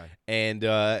podcast. Great guy.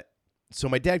 And so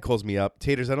my dad calls me up.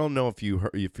 Taters, I don't know if you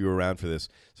were around for this.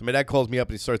 So my dad calls me up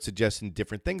and he starts suggesting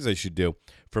different things I should do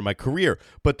for my career,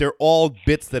 but they're all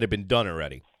bits that have been done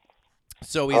already.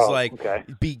 So he's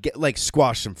like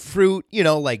squash some fruit,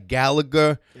 like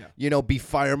Gallagher, be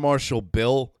Fire Marshal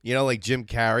Bill, like Jim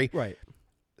Carrey. Right.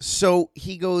 So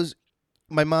he goes,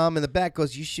 my mom in the back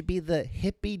goes, you should be the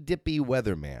hippy dippy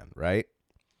weatherman, right?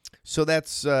 So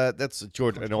that's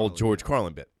an old George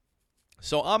Carlin bit.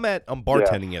 So I'm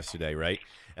bartending yesterday, right?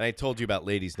 And I told you about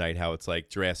Ladies' Night, how it's like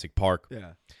Jurassic Park.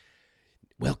 Yeah.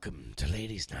 Welcome to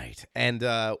Ladies' Night. And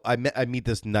I meet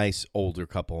this nice older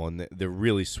couple, and they're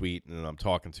really sweet, and I'm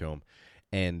talking to them.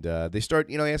 And they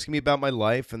start, asking me about my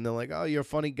life, and they're like, oh, you're a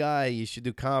funny guy. You should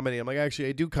do comedy. I'm like, actually,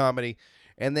 I do comedy.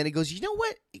 And then he goes, you know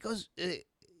what? He goes,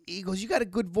 you got a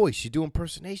good voice. You do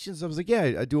impersonations? I was like,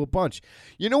 yeah, I do a bunch.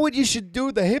 You know what you should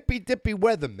do? The hippy dippy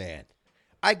weatherman.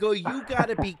 I go, you got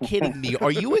to be kidding me.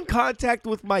 Are you in contact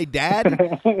with my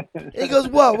dad? He goes,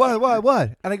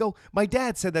 what? And I go, my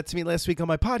dad said that to me last week on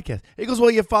my podcast. He goes, well,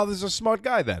 your father's a smart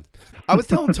guy then. I was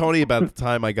telling Tony about the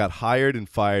time I got hired and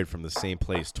fired from the same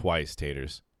place twice,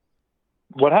 Taters.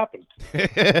 What happened?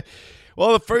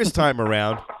 Well, the first time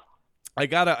around, I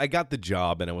got the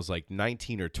job, and it was like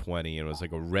 19 or 20, and it was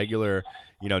like a regular,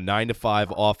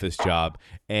 9-to-5 office job,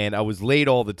 and I was late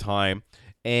all the time,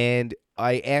 and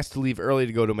I asked to leave early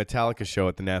to go to a Metallica show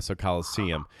at the Nassau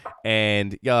Coliseum.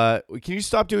 And can you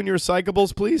stop doing your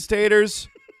recyclables, please, Taters?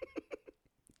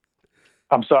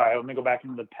 I'm sorry. Let me go back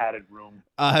into the padded room.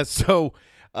 So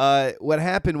what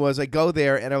happened was I go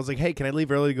there, and I was like, hey, can I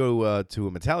leave early to go to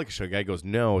a Metallica show? The guy goes,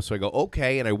 no. So I go,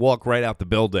 okay, and I walk right out the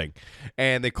building.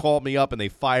 And they call me up, and they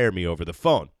fire me over the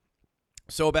phone.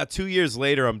 So about 2 years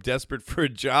later, I'm desperate for a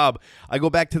job. I go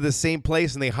back to the same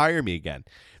place, and they hire me again.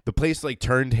 The place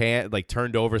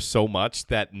turned over so much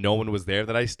that no one was there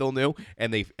that I still knew,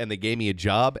 and they gave me a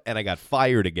job, and I got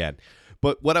fired again.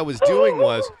 But what I was doing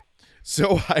was,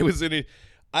 so I was an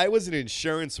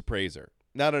insurance appraiser,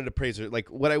 not an appraiser. Like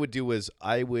what I would do was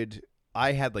I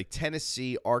had like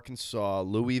Tennessee, Arkansas,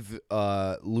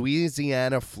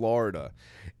 Louisiana, Florida,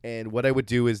 and what I would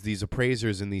do is these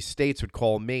appraisers in these states would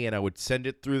call me, and I would send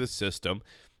it through the system.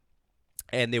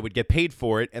 And they would get paid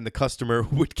for it, and the customer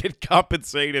would get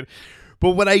compensated. But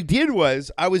what I did was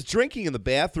I was drinking in the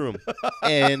bathroom,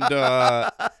 and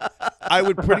I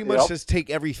would pretty much just take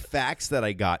every fax that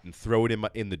I got and throw it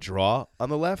in the drawer on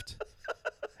the left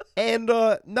and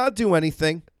not do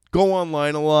anything. Go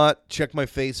online a lot, check my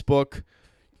Facebook,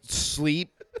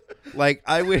 sleep. Like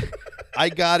I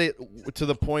got it to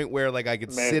the point where like I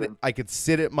could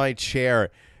sit at my chair.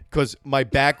 Because my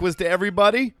back was to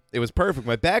everybody. It was perfect.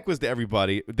 My back was to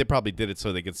everybody. They probably did it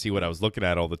so they could see what I was looking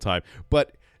at all the time.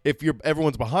 But if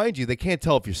everyone's behind you, they can't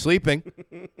tell if you're sleeping,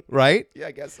 right? Yeah,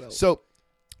 I guess So,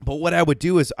 but what I would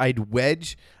do is I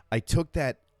took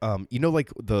that, like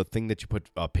the thing that you put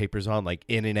papers on, like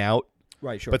in and out.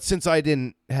 Right, sure. But since I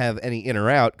didn't have any in or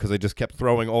out, because I just kept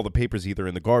throwing all the papers either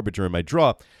in the garbage or in my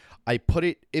drawer, I put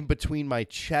it in between my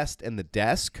chest and the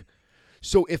desk.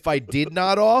 So if I did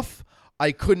nod off,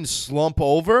 I couldn't slump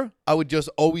over. I would just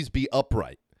always be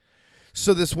upright.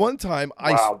 So this one time,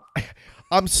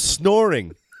 I'm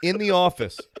snoring in the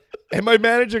office, and my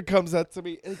manager comes up to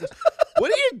me and he goes,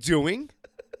 "What are you doing?"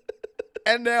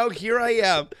 And now here I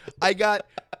am. I got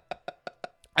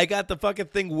the fucking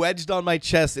thing wedged on my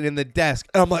chest and in the desk,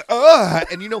 and I'm like, ugh.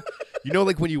 And you know,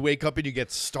 like when you wake up and you get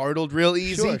startled real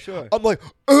easy. Sure. I'm like,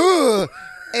 ugh.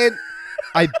 And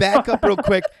I back up real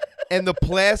quick, and the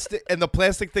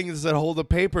plastic things that hold the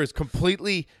paper is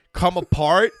completely come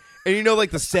apart. And you know, like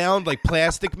the sound like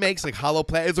plastic makes, like hollow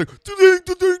plastic. It's like ding,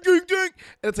 ding, ding, ding.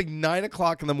 And it's like 9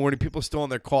 o'clock in the morning. People are still on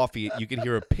their coffee. You can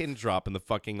hear a pin drop in the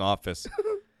fucking office.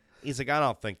 He's like, I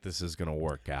don't think this is gonna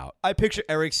work out. I picture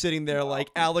Eric sitting there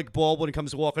like Alec Baldwin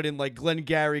comes walking in like Glenn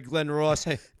Gary, Glenn Ross.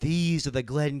 Hey, these are the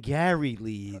Glenn Gary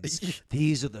leads.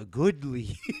 These are the good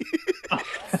leads.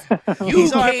 You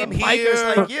came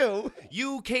here like you.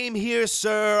 You came here,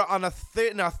 sir, on a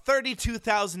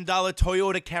 $32,000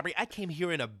 Toyota Camry. I came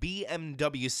here in a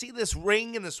BMW. See this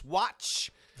ring and this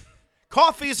watch?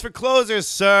 Coffee is for closers,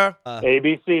 sir.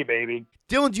 ABC, baby.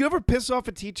 Dylan, do you ever piss off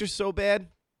a teacher so bad?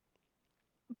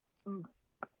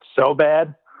 So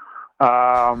bad.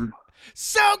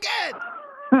 So good.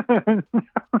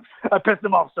 I pissed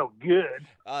him off so good.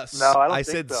 No, I don't I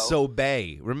think said so.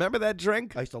 Sobey. Remember that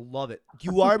drink? I used to love it.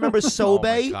 You all remember Sobey?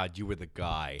 Oh, my God, you were the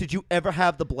guy. Did you ever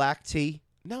have the black tea?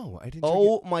 No, I didn't.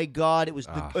 Oh, my God. It was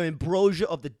the ambrosia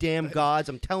of the damn gods.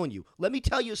 I'm telling you. Let me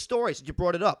tell you a story since you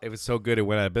brought it up. It was so good it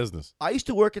went out of business. I used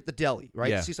to work at the deli, right?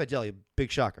 Yeah. Seaside Deli,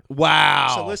 big shocker.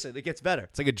 Wow. So listen, it gets better.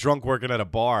 It's like a drunk working at a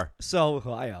bar. So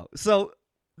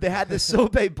they had this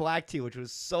Sobey black tea, which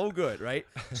was so good, right?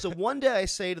 So one day I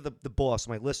say to the boss,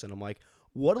 I'm like, listen,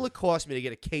 what'll it cost me to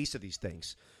get a case of these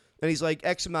things? And he's like,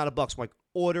 X amount of bucks. I'm like,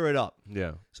 order it up.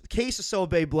 Yeah. So the case of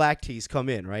Sobey black teas come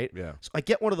in, right? Yeah. So I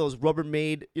get one of those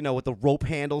Rubbermaid, with the rope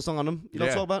handles on them. You know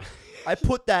what I'm Yeah. talking about? I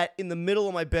put that in the middle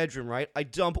of my bedroom, right? I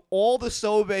dump all the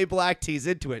Sobey black teas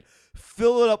into it,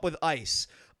 fill it up with ice.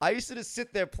 I used to just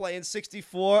sit there playing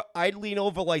 64. I'd lean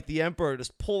over like the Emperor,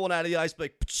 just pulling out of the ice, be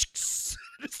like, just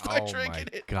start drinking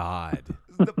it. God.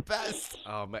 It's the best.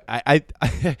 Oh my! I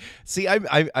see.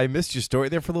 I missed your story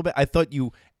there for a little bit. I thought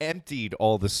you emptied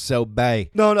all the Sobey.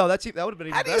 No, that would have been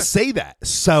even How do better. you say that?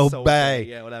 Sobey.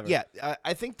 Yeah, whatever. Yeah,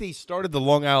 I think they started the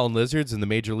Long Island Lizards in the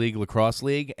Major League Lacrosse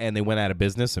League, and they went out of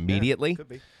business immediately. Could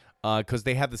be. Because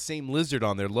they have the same lizard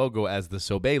on their logo as the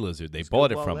Sobey lizard. They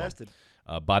bought it from him.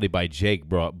 Body by Jake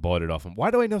bought it off him.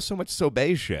 Why do I know so much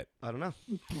Sobey shit? I don't know.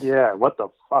 Yeah, what the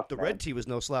fuck? The red tea was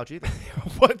no slouch either.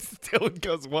 Dylan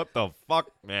goes, what the fuck,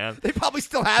 man? They probably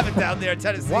still have it down there in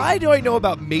Tennessee. Why do I know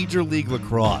about Major League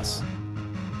Lacrosse?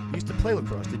 You used to play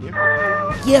lacrosse, didn't you?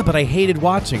 Yeah, but I hated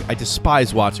watching. I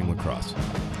despise watching lacrosse.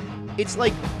 It's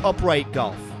like upright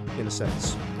golf, in a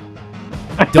sense.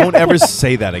 Don't ever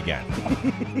say that again.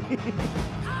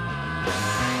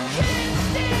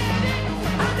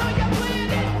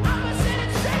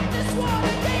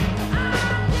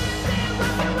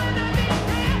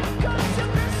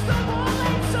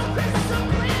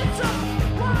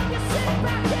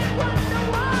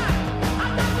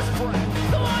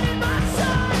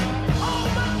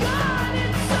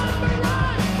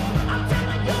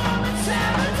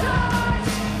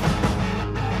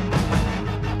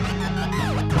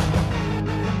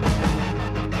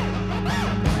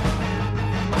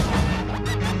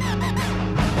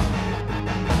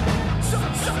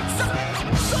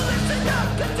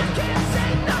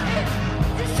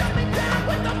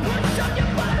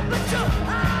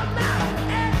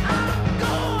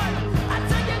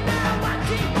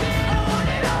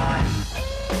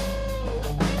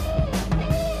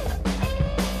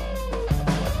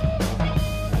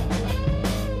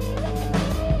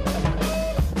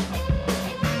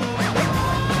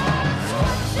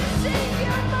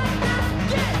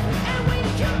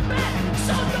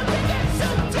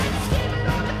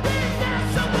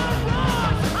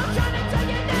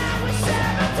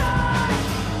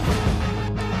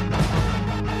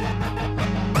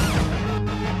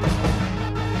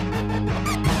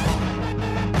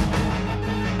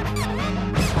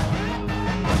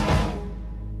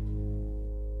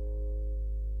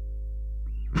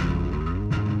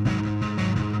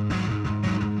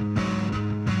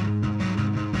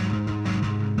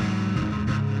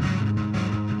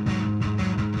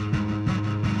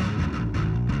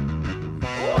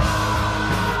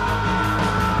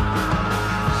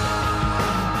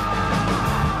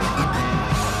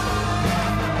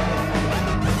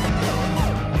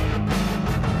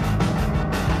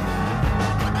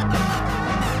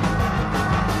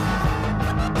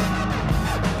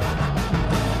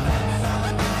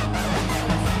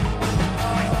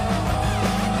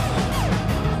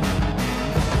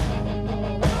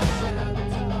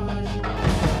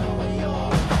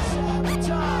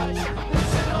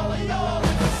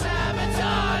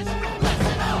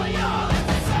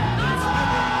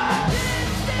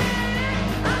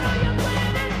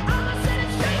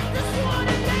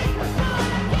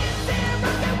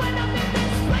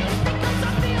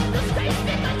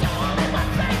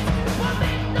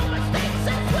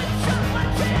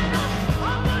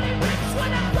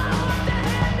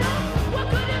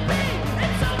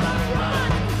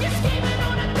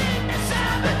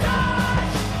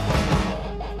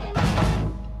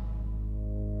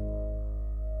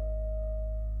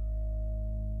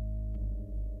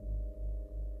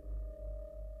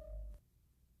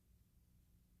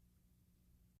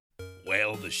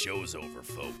 Well, the show's over,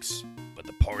 folks, but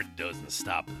the party doesn't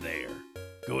stop there.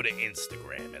 Go to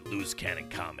Instagram at Loose Cannon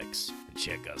Comics and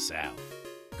check us out.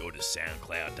 Go to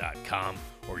SoundCloud.com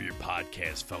or your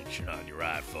podcast function on your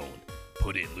iPhone.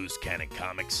 Put in Loose Cannon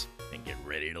Comics and get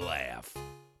ready to laugh.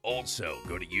 Also,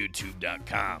 go to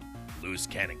YouTube.com, Loose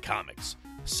Cannon Comics.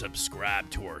 Subscribe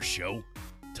to our show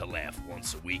to laugh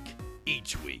once a week,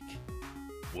 each week.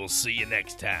 We'll see you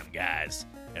next time, guys.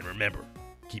 And remember,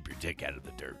 keep your dick out of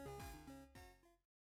the dirt.